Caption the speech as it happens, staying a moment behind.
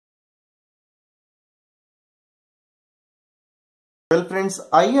Well friends,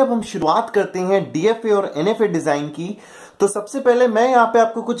 आइए अब हम शुरुआत करते हैं डीएफए और एनएफए डिजाइन की। तो सबसे पहले मैं यहाँ पे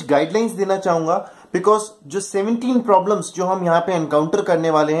आपको कुछ गाइडलाइंस देना चाहूंगा, बिकॉज जो 17 प्रॉब्लम्स जो हम यहाँ पे एनकाउंटर करने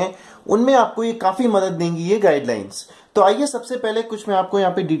वाले हैं उनमें आपको ये काफी मदद देंगी ये गाइडलाइंस। तो आइए सबसे पहले कुछ मैं आपको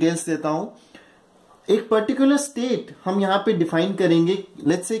यहाँ पे डिटेल्स देता हूं। एक पर्टिकुलर स्टेट हम यहाँ पे डिफाइन करेंगे,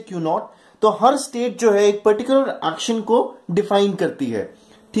 लेट्स से क्यू नॉट। तो हर स्टेट जो है एक पर्टिकुलर एक्शन को डिफाइन करती है,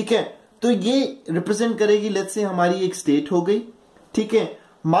 ठीक है। तो ये रिप्रेजेंट करेगी, लेट्स से हमारी एक स्टेट हो गई, ठीक है।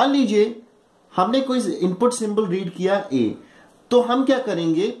 मान लीजिए हमने कोई इनपुट सिंबल रीड किया ए, तो हम क्या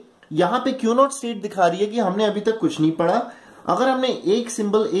करेंगे, यहां पे क्यू नॉट स्टेट दिखा रही है कि हमने अभी तक कुछ नहीं पढ़ा। अगर हमने एक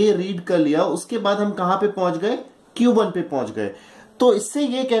सिंबल ए रीड कर लिया, उसके बाद हम कहां पे पहुंच गए, Q1 पे पहुंच गए। तो इससे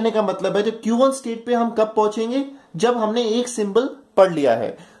ये कहने का मतलब है, जब Q1 स्टेट पे हम कब पहुंचेंगे, जब हमने एक सिंबल पढ़ लिया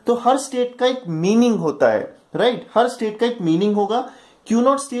है। तो हर स्टेट का एक मीनिंग होता है, राइट। हर स्टेट का एक मीनिंग होगा। क्यू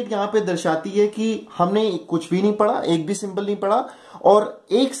नॉट स्टेट यहां पे दर्शाती है कि हमने कुछ भी नहीं पढ़ा, एक भी सिंबल नहीं पढ़ा, और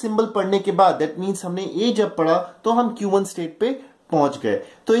एक सिंबल पढ़ने के बाद दैट मीन्स हमने ए जब पढ़ा तो हम Q1 स्टेट पे पहुंच गए।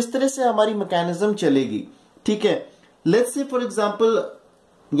 तो इस तरह से हमारी मैकेनिज्म चलेगी, ठीक है। लेट्स से फॉर एग्जांपल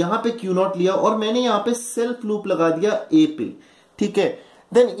यहां पे क्यू नॉट लिया और मैंने यहां पे सेल्फ लूप लगा दिया ए पे, ठीक है।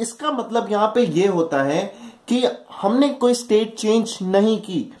 देन इसका मतलब यहां पे ये होता है कि हमने कोई स्टेट चेंज नहीं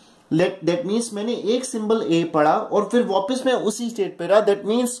की। दैट मीन्स मैंने एक सिंबल ए पढ़ा और फिर वापस मैं उसी स्टेट पे रहा। दैट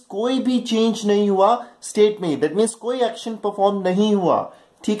मीन्स कोई भी चेंज नहीं हुआ स्टेट में, दैट मीन्स कोई एक्शन परफॉर्म नहीं हुआ,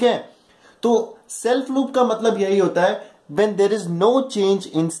 ठीक है। तो सेल्फ लूप का मतलब यही होता है when there is no change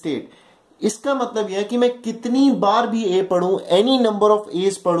in state. इसका मतलब यह है कि मैं कितनी बार भी ए पढ़ूं, एनी नंबर ऑफ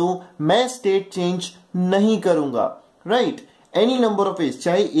एज पढ़ूं, मैं स्टेट चेंज नहीं करूंगा, right. Any number of as,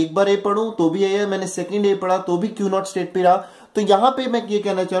 चाहे एक बार ए पढ़ूं तो भी ए, मैंने सेकंड ए पढ़ा तो भी क्यू नॉट स्टेट पे रहा। तो यहां पे मैं ये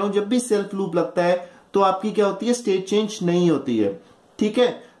कहना चाह रहा हूं, जब भी सेल्फ लूप लगता है तो आपकी क्या होती है, स्टेट चेंज नहीं होती है, ठीक है।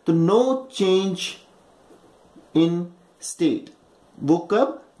 तो नो चेंज इन स्टेट, वो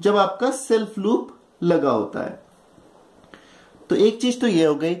कब, जब आपका सेल्फ लूप लगा होता है। तो एक चीज तो ये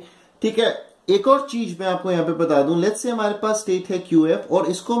हो गई, ठीक है। एक और चीज मैं आपको यहां पे बता दूं, लेट्स से हमारे पास स्टेट है QF और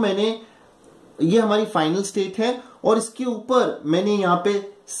इसको मैंने, ये हमारी फाइनल स्टेट है और इसके ऊपर मैंने यहां पे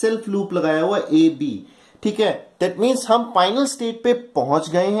सेल्फ लूप लगाया हुआ AB, ठीक है। दैट मीन्स हम फाइनल स्टेट पे पहुंच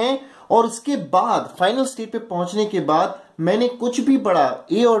गए हैं और इसके बाद फाइनल स्टेट पे पहुंचने के बाद मैंने कुछ भी पढ़ा,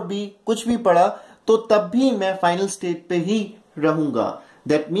 A और B कुछ भी पढ़ा, तो तब भी मैं फाइनल स्टेट पे ही रहूंगा।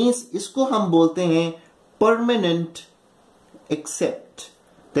 दैट मीन्स इसको हम बोलते हैं परमानेंट एक्सेप्ट।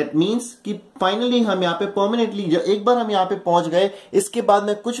 दैट मीन्स कि फाइनली हम यहाँ पे परमानेंटली, एक बार हम यहाँ पे पहुंच गए, इसके बाद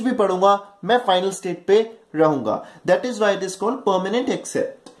मैं कुछ भी पढ़ूंगा, मैं फाइनल स्टेट पे रहूंगा। That is why it is called permanent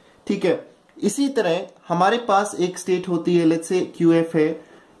accept, ठीक है। इसी तरह हमारे पास एक स्टेट होती है, लेट्स से QF है,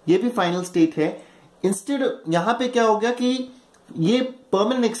 ये भी फाइनल स्टेट है। इंस्टेड यहां पे क्या हो गया कि ये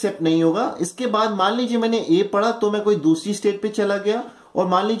परमानेंट एक्सेप्ट नहीं होगा। इसके बाद मान लीजिए मैंने A पढ़ा तो मैं कोई दूसरी स्टेट पे चला गया, और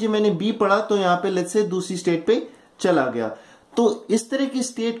मान लीजिए मैंने B पढ़ा तो यहां पे लेट्स से दूसरी स्टेट पे चला गया। तो इस तरह की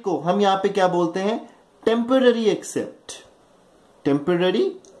स्टेट को हम यहां पे क्या बोलते हैं, temporary accept.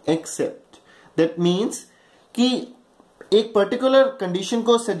 Temporary accept, that means कि एक पर्टिकुलर कंडीशन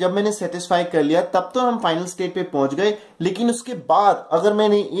को जब मैंने सेटिस्फाई कर लिया तब तो हम फाइनल स्टेट पे पहुंच गए, लेकिन उसके बाद अगर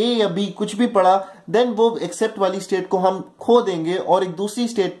मैंने ए या बी कुछ भी पढ़ा, देन वो एक्सेप्ट वाली स्टेट को हम खो देंगे और एक दूसरी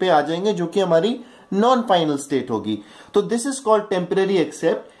स्टेट पे आ जाएंगे जो कि हमारी नॉन फाइनल स्टेट होगी। तो this is called temporary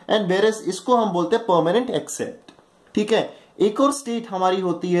accept and whereas इसको हम बोलते हैं परमानेंट एक्सेप्ट, ठीक है। एक और स्टेट हमारी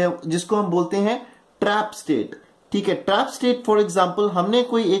होती है जिसको हम बोलते हैं ट्रैप स्टेट, ठीक है। ट्रैप स्टेट फॉर एग्जांपल हमने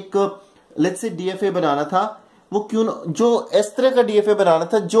कोई एक लेट्स से डीएफए बनाना था, वो क्यों, जो इस तरह का डीएफए बनाना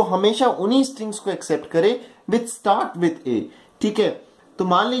था जो हमेशा उन्हीं स्ट्रिंग्स को एक्सेप्ट करे विथ स्टार्ट विथ ए, ठीक है। तो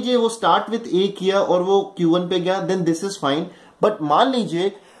मान लीजिए वो स्टार्ट विथ ए किया और वो Q1 पे गया, then this is fine. But मान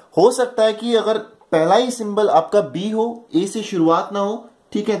लीजिए हो सकता है कि अगर पहला ही सिंबल आपका B हो, A से शुरुआत ना हो,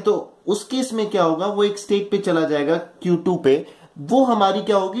 ठीक है, तो उस केस में क्या होगा, वो एक स्टेट पे चला जाएगा Q2 पे, वो हमारी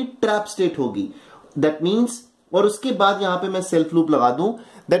क्या होगी, ट्रैप स्टेट होगी। दैट मीन्स, और उसके बाद यहां पे मैं सेल्फ लूप लगा दूं,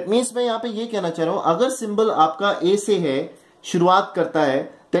 दैट मीन्स मैं यहां पे ये कहना चाह रहा हूं, अगर सिंबल आपका A से है, शुरुआत करता है,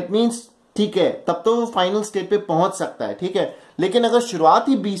 दैट मीन्स ठीक है, तब तो वो फाइनल स्टेट पे पहुंच सकता है, ठीक है। लेकिन अगर शुरुआत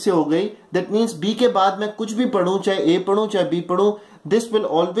ही B से हो गई, दैट मीन्स B के बाद मैं कुछ भी पढ़ूं, चाहे A पढ़ूं चाहे B पढ़ूं, this will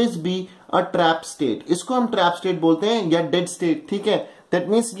always be a trap state. इसको हम ट्रैप स्टेट बोलते हैं या डेड स्टेट, ठीक है। दैट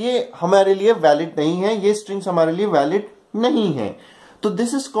मीन्स ये हमारे लिए वैलिड नहीं है, ये स्ट्रिंग्स हमारे लिए वैलिड नहीं है। तो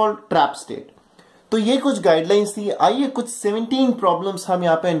this is called trap state. तो ये कुछ गाइडलाइंस थी। आइए कुछ 17 प्रॉब्लम्स हम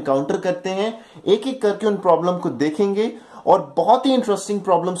यहाँ पे एनकाउंटर करते हैं, एक एक करके उन प्रॉब्लम को देखेंगे, और बहुत ही इंटरेस्टिंग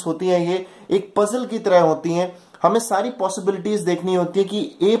प्रॉब्लम्स होती हैं। ये एक पजल की तरह होती हैं, हमें सारी पॉसिबिलिटीज देखनी होती है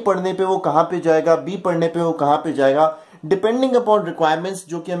कि A पढ़ने पे वो कहां पे जाएगा, B पढ़ने पे वो कहां पे जाएगा। डिपेंडिंग अपॉन रिक्वायरमेंट्स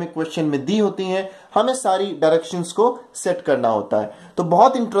जो कि हमें क्वेश्चन में दी होती हैं, हमें सारी डायरेक्शंस को सेट करना होता है। तो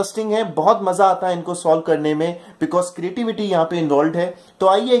बहुत इंटरेस्टिंग है, बहुत मजा आता है इनको सॉल्व करने में, बिकॉज क्रिएटिविटी यहाँ पे इन्वॉल्व है। तो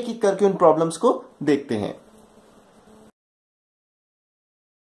आइए एक एक करके उन प्रॉब्लम्स को देखते हैं।